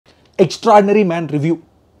Extraordinary man review.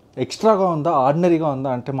 ఎక్స్ట్రాగా ఉందా ఆర్డినరీగా ఉందా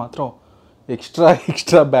అంటే మాత్రం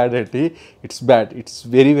ఎక్స్ట్రా బ్యాడ్ అండి. It's bad, it's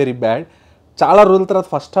very very bad. చాలా రోజుల తర్వాత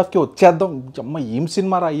ఫస్ట్ హాఫ్కి వచ్చేద్దాం, అమ్మ ఏం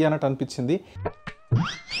సినిమా రా అయ్యి అన్నట్టు అనిపించింది.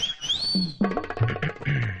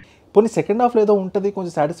 పోనీ సెకండ్ హాఫ్లో ఏదో ఉంటుంది,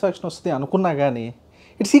 కొంచెం సాటిస్ఫాక్షన్ వస్తుంది అనుకున్నా కానీ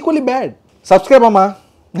ఇట్స్ ఈక్వల్లీ బ్యాడ్. సబ్స్క్రైబ్ అమ్మా,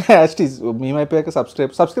 యాస్టీజ్ మేమైపోయాక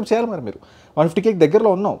సబ్స్క్రైబ్ చేయాలి. మరి మీరు 150K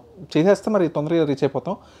దగ్గరలో ఉన్నాం, చేసేస్తే మరి తొందరగా రీచ్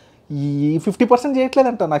అయిపోతాం. ఈ 50%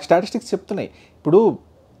 చేయట్లేదంట నాకు స్టాటిస్టిక్స్ చెప్తున్నాయి. ఇప్పుడు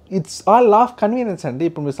ఇట్స్ ఆల్ ఆఫ్ కన్వీనియన్స్ అండి.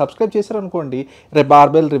 ఇప్పుడు మీరు సబ్స్క్రైబ్ చేశారనుకోండి, రేపు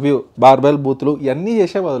బార్బెల్ రివ్యూ, బార్బెల్ బూతులు ఇవన్నీ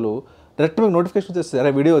చేసే బదులు డైరెక్ట్ మీకు నోటిఫికేషన్ వచ్చేస్తుంది, అరే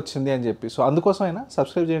వీడియో వచ్చింది అని చెప్పి. సో అందుకోసం అయినా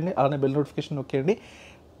సబ్స్క్రైబ్ చేయండి, అలానే బెల్ నోటిఫికేషన్ నొక్కేయండి.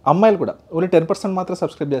 అమ్మాయిలు కూడా ఓన్లీ 10% మాత్రం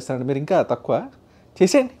సబ్స్క్రైబ్ చేస్తారండి, మీరు ఇంకా తక్కువ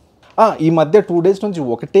చేసేయండి. ఈ మధ్య 2 days నుంచి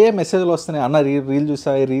ఒకటే మెసేజ్లు వస్తున్నాయి, అన్న రీల్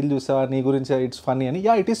చూసా నీ గురించి, ఇట్స్ ఫనీ అని.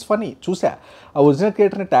 ఇట్ ఈస్ ఫనీ, చూసా. ఆ ఒరిజినల్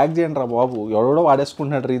క్రియేటర్ని ట్యాగ్ చేయండి రా బాబు, ఎవడో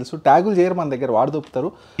వాడేసుకుంటున్నాడు రీల్స్. ట్యాగులు చేయరు మన దగ్గర, వాడు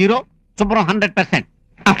దొప్పుతారు. హీరో శుభ్రం 100%.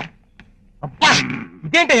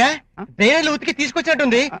 ఇదేంటయ్యా డ్రైనేజ్ ఉతికి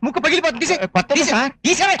తీసుకొచ్చినట్టుంది, ముక్కు పగిలిపోతుంది.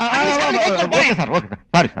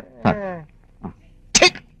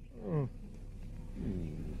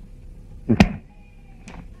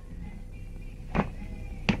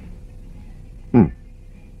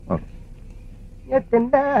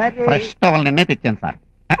 ఫ్రెష్ టవల్ నిన్నే తెచ్చాను సార్.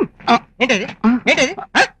 ఏంటది ఏంటది?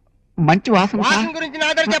 మంచి వాసన. వాసన గురించి నా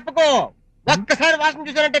దగ్గర చెప్పుకో. ఒక్కసారి వాసన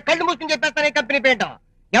చూసానంటే కళ్ళు మూసుకుని చెప్పేస్తాను ఈ కంపెనీ పేట.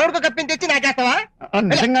 ఎవరికో కప్పిని తెచ్చి నాకేస్తావా?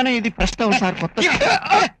 నిజంగానే ఇది ఫ్రెష్ టవల్ సార్, కొత్త.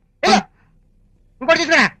 ఇంకోటి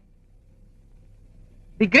తీసుకురా.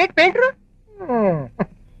 The great painter.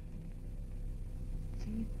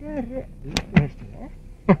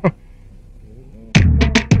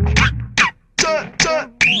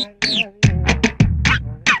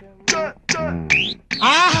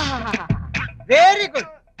 Very good.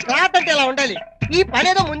 Cloth అంటే ఇలా ఉండాలి. ఈ పని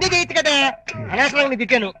ఏదో ముందే చేయొచ్చు కదా. అనవసరంగా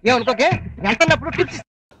తిట్టాను, ఏమనుకోకే. వెళ్తున్నప్పుడు tips.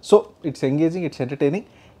 So it's engaging, it's entertaining.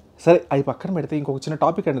 సరే అవి పక్కన పెడితే ఇంకొక చిన్న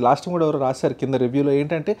టాపిక్ అండి. లాస్ట్ టైం కూడా ఎవరు రాశారు కింద రివ్యూలో,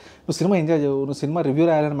 ఏంటంటే నువ్వు సినిమా ఎంజాయ్ చేయవు, నువ్వు సినిమా రివ్యూ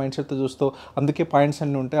రాయాలని మైండ్ సెట్తో చూస్తావు, అందుకే పాయింట్స్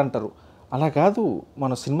అన్నీ ఉంటాయి అంటారు. అలా కాదు,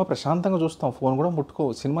 మనం సినిమా ప్రశాంతంగా చూస్తాం, ఫోన్ కూడా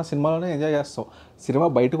ముట్టుకోవు, సినిమాలోనే ఎంజాయ్ చేస్తాం. సినిమా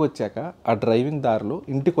బయటకు వచ్చాక ఆ డ్రైవింగ్ దారిలో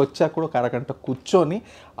ఇంటికి వచ్చాక కూడా ఒక అరగంట కూర్చొని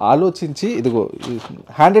ఆలోచించి, ఇదిగో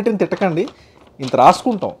హ్యాండ్ రైటింగ్ తిట్టకండి, ఇంత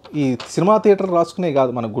రాసుకుంటాం. ఈ సినిమా థియేటర్ రాసుకునే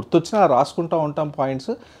కాదు, మనకు గుర్తొచ్చినా రాసుకుంటూ ఉంటాం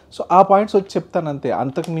పాయింట్స్. సో ఆ పాయింట్స్ వచ్చి చెప్తాను అంతే,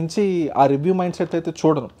 అంతకు మించి ఆ రివ్యూ మైండ్ సెట్ అయితే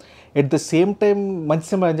చూడను. ఎట్ ద సేమ్ టైం మంచి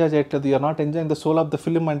సినిమా ఎంజాయ్ చేయట్లేదు, you're not enjoying the soul of the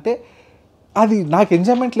film అంటే అది నాకు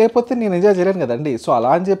ఎంజాయ్మెంట్ లేకపోతే నేను ఎంజాయ్ చేయలేను కదండి. సో అలా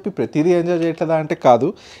అని చెప్పి ప్రతిదీ ఎంజాయ్ చేయట్లేదా అంటే కాదు.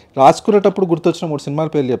 రాసుకునేటప్పుడు గుర్తొచ్చిన 3 సినిమాల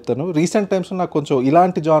పేర్లు చెప్తాను. రీసెంట్ టైమ్స్లో నాకు కొంచెం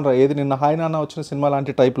ఇలాంటి జానర్, ఏది నిన్న హాయ్ నాన్న వచ్చిన సినిమా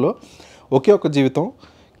లాంటి టైప్లో, ఒకే ఒక జీవితం,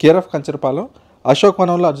 కేర్ ఆఫ్ కంచరపాలెం, అశోక్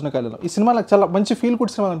వనంలో అర్జున కళ్యాణం, ఈ సినిమా నాకు చాలా మంచి ఫీల్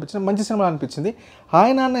గుడ్ సినిమా అనిపించింది, మంచి సినిమా అనిపించింది.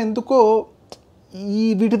 హాయ్ నాన్న ఎందుకో ఈ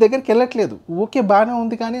వీటి దగ్గరికి వెళ్ళట్లేదు. ఓకే బాగానే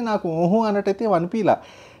ఉంది కానీ నాకు ఓహో అన్నట్టయితే అనిపించలా.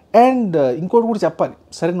 అండ్ ఇంకోటి కూడా చెప్పాలి.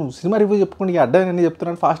 సరే నువ్వు సినిమా రివ్యూ చెప్పుకోండి, అడ్డం నేను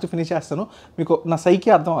చెప్తున్నాను, ఫాస్ట్ ఫినిష్ చేస్తాను, మీకు నా సైకి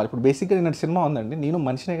అర్థం అవ్వాలి. ఇప్పుడు బేసిక్గా నిన్న సినిమా ఉందండి, నేను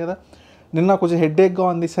మనిషినే కదా, నిన్న కొంచెం హెడ్ఏక్గా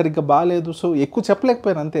ఉంది, సరిగ్గా బాగాలేదు, సో ఎక్కువ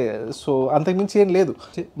చెప్పలేకపోయాను అంతే. సో అంతకుమించి ఏం లేదు,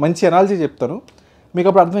 మంచి ఎనాలజీ చెప్తాను, మీకు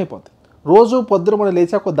అప్పుడు అర్థమైపోతుంది. రోజు పొద్దున మనం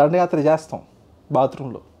లేచాక ఒక దండయాత్ర చేస్తాం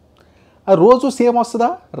బాత్రూంలో, ఆ రోజు సేమ్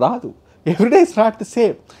వస్తుందా? రాదు. Everyday is not the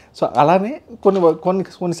same. So అలానే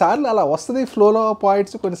కొన్నిసార్లు అలా వస్తుంది ఫ్లోలో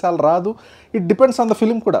పాయింట్స్, కొన్నిసార్లు రాదు. It depends on the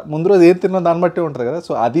film కూడా. ముందు రోజు ఏం తిన్నా దాన్ని బట్టి ఉంటుంది కదా.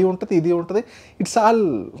 సో అది ఉంటుంది, ఇది ఉంటుంది, ఇట్స్ ఆల్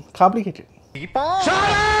కాంప్లికేటెడ్.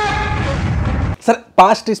 సరే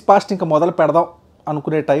పాస్ట్ ఈస్ పాస్ట్, ఇంకా మొదలు పెడదాం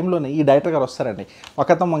అనుకునే టైంలోనే ఈ డైరెక్టర్ గారు వస్తారండి.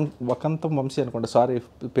 వకంతం వంశీ అనుకోండి, సారీ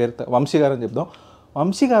పేరు వంశీ గారు అని చెప్దాం.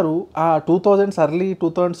 వంశీ గారు ఆ 2000s ఎర్లీ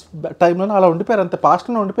 2000s టైంలోనే అలా ఉండిపోయారు, అంతే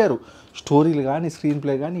పాస్ట్లోనే ఉండిపోయారు. స్టోరీలు కానీ, స్క్రీన్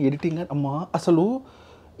ప్లే కానీ, ఎడిటింగ్ కానీ, అమ్మా అసలు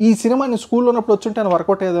ఈ సినిమా నేను స్కూల్లో ఉన్నప్పుడు వచ్చి ఉంటే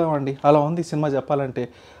వర్కౌట్ అయ్యేదేమండి. అలా ఉంది ఈ సినిమా చెప్పాలంటే.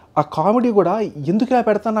 ఆ కామెడీ కూడా ఎందుకు ఇలా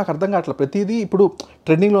పెడతాను నాకు అర్థం కావట్లేదు. ప్రతిదీ ఇప్పుడు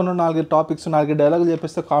ట్రెండింగ్లో ఉన్న 4 టాపిక్స్, 4 డైలాగులు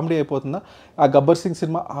చెప్పేస్తే కామెడీ అయిపోతుందా? ఆ గబ్బర్ సింగ్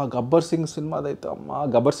సినిమా అదైతే అమ్మా,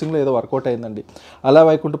 గబ్బర్ సింగ్లో ఏదో వర్కౌట్ అయిందండి. అలా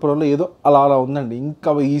వైకుంఠపురంలో ఏదో అలా ఉందండి.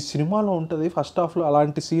 ఇంకా ఈ సినిమాలో ఉంటుంది ఫస్ట్ హాఫ్లో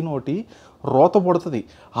అలాంటి సీన్ ఒకటి రోత పడుతుంది,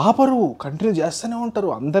 ఆపరు, కంటిన్యూ చేస్తూనే ఉంటారు,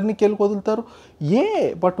 అందరినీ కేలుకు వదులుతారు.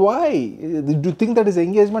 But why do think that is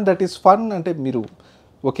engagement, that is fun అంటే మీరు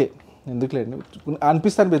ఓకే ఎందుకులేండి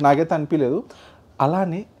అనిపిస్తాను, నాకైతే అనిపించలేదు.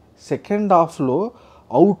 అలానే సెకండ్ హాఫ్లో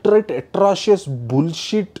అవుట్ రైట్ అట్రాషియస్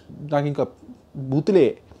బుల్షిట్, నాకు ఇంకా బూతులే.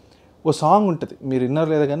 ఓ సాంగ్ ఉంటుంది, మీరు విన్నారు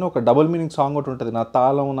లేదా కానీ, ఒక డబుల్ మీనింగ్ సాంగ్ ఒకటి ఉంటుంది, నా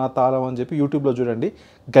తాళం అని చెప్పి యూట్యూబ్లో చూడండి.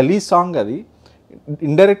 గలీజ్ సాంగ్ అది,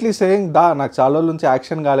 ఇండైరెక్ట్లీ సేయింగ్ నాకు చాలా రోజుల నుంచి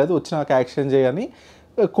యాక్షన్ కాలేదు, వచ్చినాక యాక్షన్ చేయని.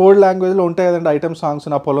 కోడ్ లాంగ్వేజ్లో ఉంటాయి కదండి ఐటమ్ సాంగ్స్,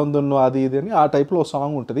 నా పొలం దున్ను అది ఇది అని, ఆ టైప్లో ఒక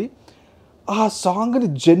సాంగ్ ఉంటుంది. ఆ సాంగ్ని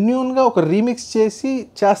జెన్యున్గా ఒక రీమిక్స్ చేసి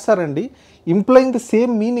చేస్తారండి, employing the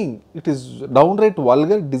same meaning. It is down right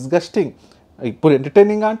vulgar, disgusting. ఇప్పుడు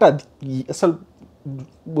ఎంటర్టైనింగ్ అంటే అది అసలు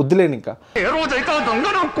వద్దులేని ఇంకా. ఏ రోజైతే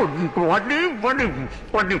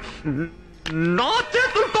నా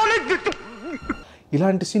చేతులతోనే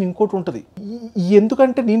ఇలాంటి సీన్ ఇంకోటి ఉంటుంది.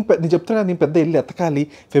 ఎందుకంటే నేను చెప్తున్నా కదా, నేను పెద్ద వెళ్ళి ఎతకాలి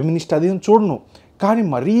ఫెమినిస్ట్ అది అని చూడను, కానీ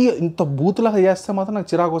మరీ ఇంత బూతులాగా చేస్తే మాత్రం నాకు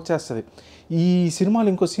చిరాకు వచ్చేస్తుంది. ఈ సినిమాలో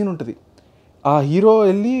ఇంకో సీన్ ఉంటుంది. ఆ హీరో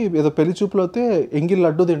వెళ్ళి ఏదో పెళ్లి చూపులో అయితే ఎంగిల్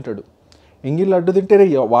లడ్డు తింటాడు. ఎంగిల్ లడ్డు తింటే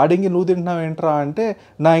వాడెంగి నువ్వు తింటున్నావు ఏంట్రా అంటే,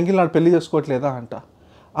 నా ఎంగిల్ నాడు పెళ్లి చేసుకోవట్లేదా అంట.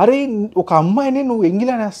 అరే ఒక అమ్మాయిని నువ్వు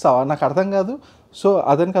ఎంగిల్ అనేస్తావా, నాకు అర్థం కాదు. సో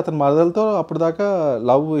అతనికి అతని మరదలతో అప్పుడు దాకా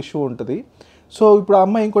లవ్ ఇష్యూ ఉంటుంది. సో ఇప్పుడు ఆ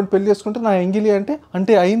అమ్మాయి ఇంకొని పెళ్లి చేసుకుంటే నా ఎంగిలి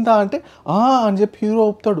అంటే అయిందా అంటే అని చెప్పి హీరో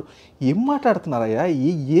ఒప్పుతాడు. ఏం మాట్లాడుతున్నారయ్యా,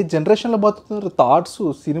 ఏ జనరేషన్లో బతుకుతున్నారు, థాట్స్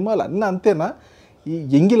సినిమాలు అన్నీ అంతేనా? ఈ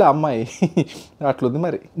ఎంగిల అమ్మాయి అట్లుంది.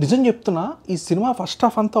 మరి నిజం చెప్తున్నా, ఈ సినిమా ఫస్ట్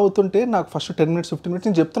హాఫ్ అంతా అవుతుంటే నాకు ఫస్ట్ 10 minutes 15 minutes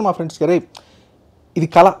నేను చెప్తున్నా మా ఫ్రెండ్స్కి, అరే ఇది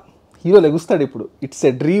కళ, హీరో లెగుస్తాడు ఇప్పుడు, ఇట్స్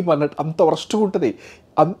ఎ డ్రీమ్ అన్నట్టు, అంత వరస్ట్గా ఉంటుంది.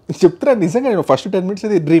 చెప్తున్నా నిజంగా, నేను ఫస్ట్ 10 minutes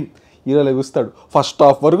ఇది డ్రీమ్, హీరో లెగుస్తాడు. ఫస్ట్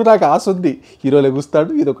హాఫ్ వరకు నాకు ఆశ ఉంది, హీరో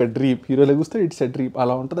లెగుస్తాడు, ఇది ఒక dream, hero లెగుస్తాడు, it's a dream,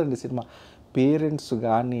 అలా ఉంటుందండి సినిమా. పేరెంట్స్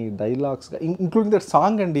కానీ డైలాగ్స్ కానీ ఇంక్లూడింగ్ దట్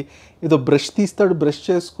సాంగ్ అండి, ఏదో బ్రష్ తీస్తాడు, బ్రష్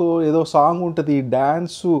చేసుకో ఏదో సాంగ్ ఉంటుంది,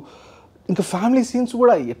 డ్యాన్సు, ఇంకా ఫ్యామిలీ సీన్స్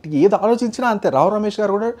కూడా ఏది ఆలోచించినా అంతే. రావు రమేష్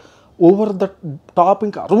గారు కూడా ఓవర్ ద టాప్,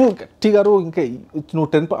 ఇంకా అరువు గట్టిగా అరువు, ఇంకా నువ్వు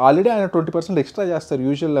 10 ఆల్రెడీ ఆయన 20% ఎక్స్ట్రా చేస్తారు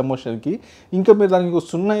యూజువల్ ఎమోషన్కి, ఇంకా మీరు దానికి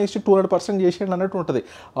 0 వేసి 200% చేసేయండి అన్నట్టు ఉంటుంది.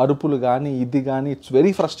 అరుపులు కానీ ఇది కానీ ఇట్స్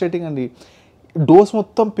వెరీ ఫ్రస్ట్రేటింగ్ అండి. డోస్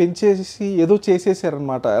మొత్తం పెంచేసి ఏదో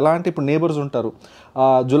చేసేసారనమాట. ఎలా అంటే ఇప్పుడు నేబర్స్ ఉంటారు,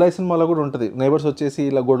 జులై సినిమాలో కూడా ఉంటుంది, నేబర్స్ వచ్చేసి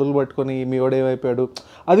ఇలా గొడవలు పట్టుకొని మీ వాడేమైపోయాడు,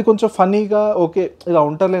 అది కొంచెం ఫన్నీగా ఓకే ఇలా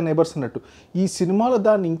ఉంటారులే నేబర్స్ అన్నట్టు. ఈ సినిమాలో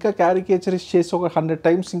దాన్ని ఇంకా క్యారికేచరిస్ట్ చేసి ఒక 100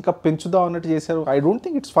 times ఇంకా పెంచుదాం అన్నట్టు చేశారు. I don't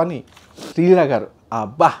think it's funny. Sreeleela గారు,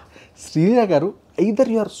 అబ్బా శ్రీలీల గారు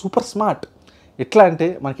either you are super smart, ఎట్లా అంటే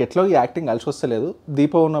మనకి ఎట్లా ఈ యాక్టింగ్ కలిసి వస్తలేదు,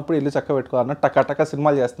 దీపం ఉన్నప్పుడు ఇల్లు చక్క పెట్టుకోవాలన్నట్టు టకా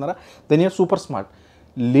సినిమాలు చేస్తున్నారా, దెన్ యూఆర్ సూపర్ స్మార్ట్.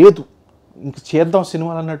 లేదు ఇంక చేద్దాం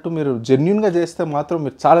సినిమాలు అన్నట్టు మీరు జెన్యున్గా చేస్తే మాత్రం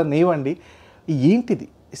మీరు చాలా నేవండి. ఏంటిది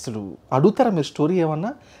అసలు అడుగుతారా మీరు స్టోరీ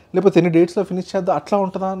ఏమన్నా, లేకపోతే ఎన్ని డేట్స్లో ఫినిష్ చేద్దాం అట్లా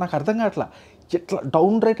ఉంటుందా, నాకు అర్థం కావట్లా. ఎట్లా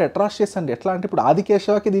డౌన్ రైట్ అట్రాసియస్ అండి. ఎట్లా అంటే ఇప్పుడు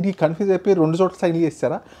ఆదికేశవకి దీనికి కన్ఫ్యూజ్ అయిపోయి 2 చోట్ల సైన్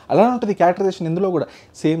చేస్తారా, అలానే ఉంటుంది క్యారెక్టరైజేషన్. ఇందులో కూడా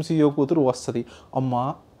సేమ్ సీఈఓ కూతురు వస్తుంది, అమ్మ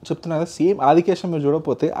చెప్తున్నా కదా, సేమ్ ఆదికేశం మీరు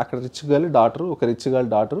చూడకపోతే అక్కడ రిచ్ గర్ల్ డాటర్, ఒక రిచ్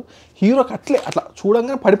గర్ల్ డాటర్, హీరోకి అట్లా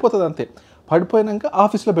చూడంగానే పడిపోతుంది అంతే. పడిపోయినాక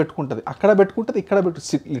ఆఫీస్లో పెట్టుకుంటుంది, అక్కడ పెట్టుకుంటుంది, ఇక్కడ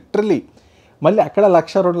లిటరల్లీ మళ్ళీ అక్కడ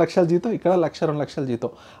 1,00,000 2 లక్షల జీతం, ఇక్కడ 1,00,000 2 లక్షల జీతం,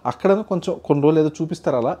 అక్కడ కొంచెం కొన్ని రోజులు ఏదో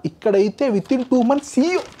చూపిస్తారు అలా. ఇక్కడైతే వితిన్ 2 months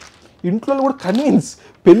సీఈఓ, ఇంట్లో కూడా కన్విన్స్,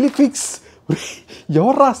 పెళ్లి ఫిక్స్.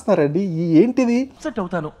 ఎవరు రాస్తున్నారండి ఏంటిది? సెట్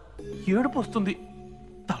అవుతాను, ఏడుపు వస్తుంది,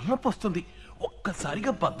 తలనొప్పి వస్తుంది,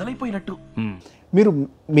 ఒక్కసారిగా బద్దలైపోయినట్టు. మీరు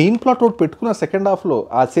మెయిన్ ప్లాట్ ఒకటి పెట్టుకున్న సెకండ్ హాఫ్లో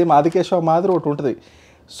ఆ సేమ్ ఆదికేశవ మాదిరి ఒకటి ఉంటుంది.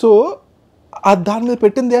 సో దాని మీద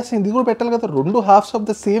పెట్టింది చేస్తే ఇది కూడా పెట్టాలి కదా, 2 halves of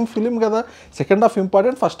the same film కదా. Second half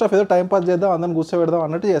important, first half ఏదో టైం పాస్ చేద్దాం అందరిని కూర్చోబెడదాం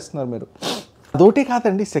అన్నట్టు చేస్తున్నారు మీరు. అదోటి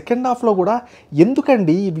కాదండి, సెకండ్ హాఫ్లో కూడా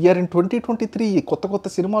ఎందుకండి, వీఆర్ ఇన్ 2023, కొత్త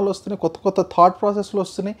సినిమాలు వస్తున్నాయి, కొత్త థాట్ ప్రాసెస్లు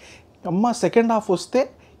వస్తున్నాయి. అమ్మ సెకండ్ హాఫ్ వస్తే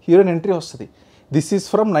హీరోయిన్ ఎంట్రీ వస్తుంది. This is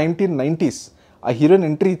from 1990s. ఆ హీరోయిన్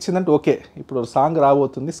ఎంట్రీ ఇచ్చిందంటే ఓకే, ఇప్పుడు సాంగ్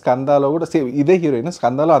రాబోతుంది. స్కందాలో కూడా సేమ్ ఇదే హీరోయిన్,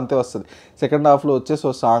 స్కందాలో అంతే వస్తుంది. సెకండ్ హాఫ్లో వచ్చేసి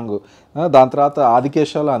ఓ సాంగ్, దాని తర్వాత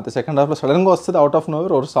ఆదికేశవలో అంతే, సెకండ్ హాఫ్లో సడన్గా వస్తుంది అవుట్ ఆఫ్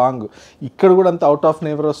నోవర్ ఒక సాంగ్, ఇక్కడ కూడా అంతే అవుట్ ఆఫ్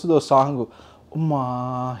నోవర్ వస్తుంది ఓ సాంగ్. అమ్మా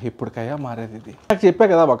ఎప్పటికయ్యా మారేది ఇది. నాకు చెప్పా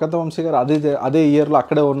కదా వకంత వంశీ గారు అదే ఇయర్లో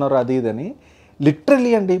అక్కడే ఉన్నారు అది ఇదని.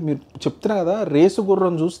 లిటరల్లీ అండి మీరు చెప్తున్నా కదా, రేసు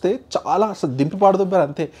గుర్రం చూస్తే చాలా అసలు దింపి పాడుతుంటారు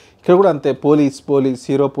అంతే. ఇక్కడ కూడా అంతే, పోలీస్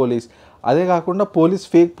హీరో పోలీస్, అదే కాకుండా పోలీస్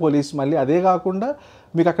ఫేక్ పోలీస్, మళ్ళీ అదే కాకుండా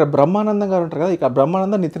మీకు అక్కడ బ్రహ్మానందం గారు ఉంటారు కదా, ఇక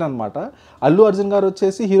బ్రహ్మానందం నితిన్ అనమాట. అల్లు అర్జున్ గారు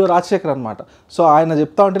వచ్చేసి హీరో రాజశేఖర్ అనమాట. సో ఆయన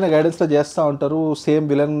చెప్తా ఉంటేనే గైడెన్స్లో చేస్తూ ఉంటారు, సేమ్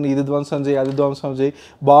విలన్ ఇది ధ్వంసం చేయి అది ధ్వంసం చేయి,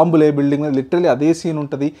 బాంబులే బిల్డింగ్ మీద, లిటరల్లీ అదే సీన్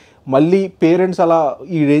ఉంటుంది. మళ్ళీ పేరెంట్స్ అలా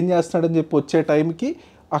ఈడేం చేస్తున్నాడని చెప్పి వచ్చే టైంకి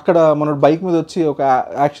అక్కడ మన బైక్ మీద వచ్చి ఒక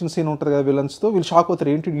యాక్షన్ సీన్ ఉంటుంది కదా విలన్స్తో, వీళ్ళు షాక్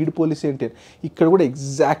అవుతారు, ఏంటి ఈడు పోలీస్ ఏంటి. ఇక్కడ కూడా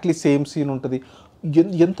ఎగ్జాక్ట్లీ సేమ్ సీన్ ఉంటుంది.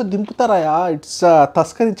 ఎంత దింపుతారా, ఇట్స్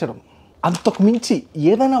తస్కరించడం. అంతకు మించి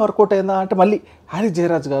ఏదైనా వర్కౌట్ అయిందా అంటే మళ్ళీ హ్యారీ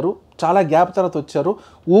జయరాజ్ గారు చాలా గ్యాప్ తర్వాత వచ్చారు,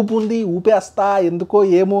 ఊపు ఉంది ఊపేస్తా ఎందుకో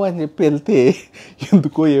ఏమో అని చెప్పి వెళ్తే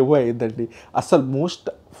ఎందుకో ఏమో అయిందండి. అసలు మోస్ట్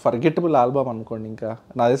ఫర్గెటబుల్ ఆల్బమ్ అనుకోండి. ఇంకా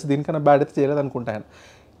నా తెలిసి దీనికన్నా బ్యాడ్ అయితే చేయలేదు అనుకుంటాను.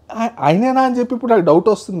 అయినేనా అని చెప్పి ఇప్పుడు నాకు డౌట్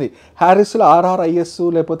వస్తుంది. హ్యారిస్లో RRIS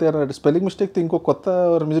లేకపోతే స్పెల్లింగ్ మిస్టేక్తో ఇంకో కొత్త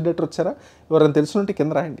మ్యూజిక్ డైరెక్టర్ వచ్చారా, ఎవరైనా తెలుసుంటే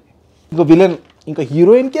కింద రాయండి. ఇంకా విలన్, ఇంకా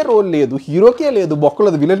హీరోయిన్కే రోల్ లేదు, హీరోకే లేదు,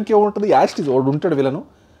 బొక్కలేదు, విలన్కే ఉంటుంది. యాస్టిజ్ వాడు ఉంటాడు విలను,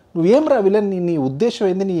 నువ్వేం రా విలన్, నీ ఉద్దేశం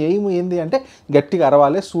ఏంది, నీ ఎయిమ్ ఏంది అంటే గట్టిగా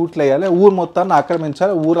అరవాలి, సూట్లు వేయాలి, ఊరు మొత్తాన్ని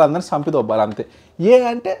ఆక్రమించాలి, ఊరందరినీ చంపిదొబ్బాలి అంతే.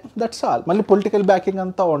 అంటే దట్స్ ఆల్. మళ్ళీ పొలిటికల్ బ్యాకింగ్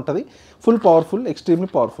అంతా ఉంటుంది, ఫుల్ పవర్ఫుల్, ఎక్స్ట్రీమ్లీ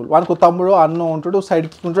పవర్ఫుల్. వానికి తమ్ముడు అన్న ఉంటాడు,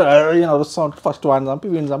 సైడ్కి ఉంటాడు, అరుస్తూ ఉంటాడు, ఫస్ట్ వాడిని చంపి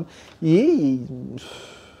వీడిని చంపి.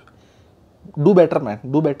 Do better man,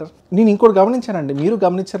 do better. నేను ఇంకోటి గమనించానండి, మీరు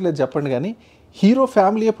గమనించట్లేదు చెప్పండి కానీ, హీరో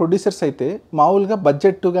ఫ్యామిలీ ప్రొడ్యూసర్స్ అయితే మామూలుగా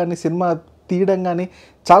బడ్జెట్ కానీ సినిమా తీయడం కానీ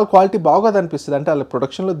చాలా క్వాలిటీ బాగోదు అనిపిస్తుంది. అంటే వాళ్ళ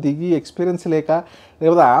ప్రొడక్షన్లో దిగి ఎక్స్పీరియన్స్ లేక,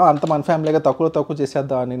 లేకపోతే అంత మన ఫ్యామిలీగా తక్కువ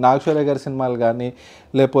చేసేద్దామని నాగశౌర్య గారి సినిమాలు కానీ,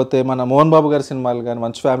 లేకపోతే మన మోహన్ బాబు గారి సినిమాలు కానీ,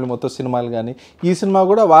 మంచి ఫ్యామిలీ మొత్తం సినిమాలు కానీ, ఈ సినిమా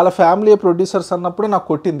కూడా వాళ్ళ ఫ్యామిలీ ప్రొడ్యూసర్స్ అన్నప్పుడే నాకు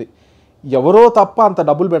కొట్టింది. ఎవరో తప్ప అంత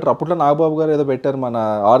డబ్బులు బెటర్. అప్పట్లో నాగబాబు గారు ఏదో పెట్టారు మన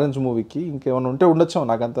ఆరెంజ్ మూవీకి, ఇంకేమైనా ఉంటే ఉండొచ్చాము,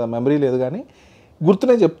 నాకు అంత మెమరీ లేదు కానీ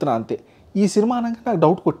గుర్తునే చెప్తున్నా అంతే. ఈ సినిమా అనగా నాకు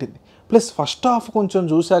డౌట్ కొట్టింది. ప్లస్ ఫస్ట్ హాఫ్ కొంచెం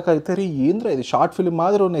చూశాక అయితే ఏంద్రా ఇది షార్ట్ ఫిల్మ్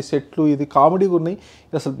మాదిరి ఉన్నాయి, సెట్లు ఇది కామెడీగా ఉన్నాయి,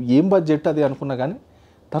 అసలు ఏం బడ్జెట్ అది అనుకున్నా కానీ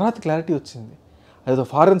తర్వాత క్లారిటీ వచ్చింది. అదేదో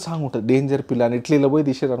ఫారెన్ సాంగ్ ఉంటుంది, డేంజర్ పిల్ల అని ఇట్లా పోయి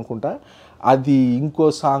తీసారు అనుకుంటా, అది ఇంకో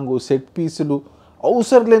సాంగు, సెట్ పీసులు,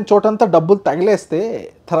 అవసరం లేని చోటంతా డబ్బులు తగిలేస్తే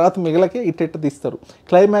తర్వాత మిగలకే ఇట్ట తీస్తారు.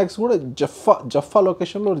 క్లైమాక్స్ కూడా జఫా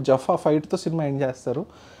లొకేషన్లో జఫా ఫైట్తో సినిమా ఎండ్ చేస్తారు.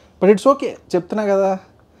 బట్ ఇట్స్ ఓకే, చెప్తున్నా కదా,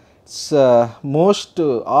 it's most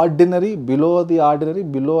ordinary, below the ordinary,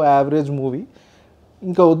 below average movie.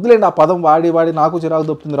 ఇంకా వద్దులేండి ఆ పదం వాడి నాకు చిరాకు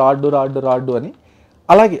దొప్పుతుంది రాడ్డు అని.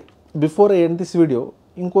 అలాగే before I end this video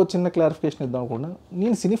ఇంకో చిన్న క్లారిఫికేషన్ ఇద్దాం అనుకున్నా.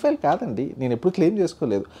 నేను సినిఫైల్ కాదండి, నేను ఎప్పుడు క్లెయిమ్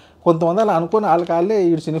చేసుకోలేదు. కొంతమంది అలా అనుకుని వాళ్ళే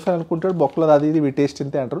వీడు సినిఫైల్ అనుకుంటాడు, బొక్కలది అది ఇది, వీడి టేస్ట్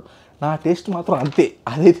ఇంతే అంటారు. నా టేస్ట్ మాత్రం అంతే,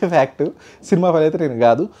 అదైతే ఫ్యాక్ట్. సినిమా ఫైల్ అయితే నేను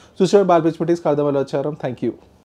కాదు. చూసాడు బాల్ పిచ్ పట్టీస్ కడదామని వచ్చారు. Thank you.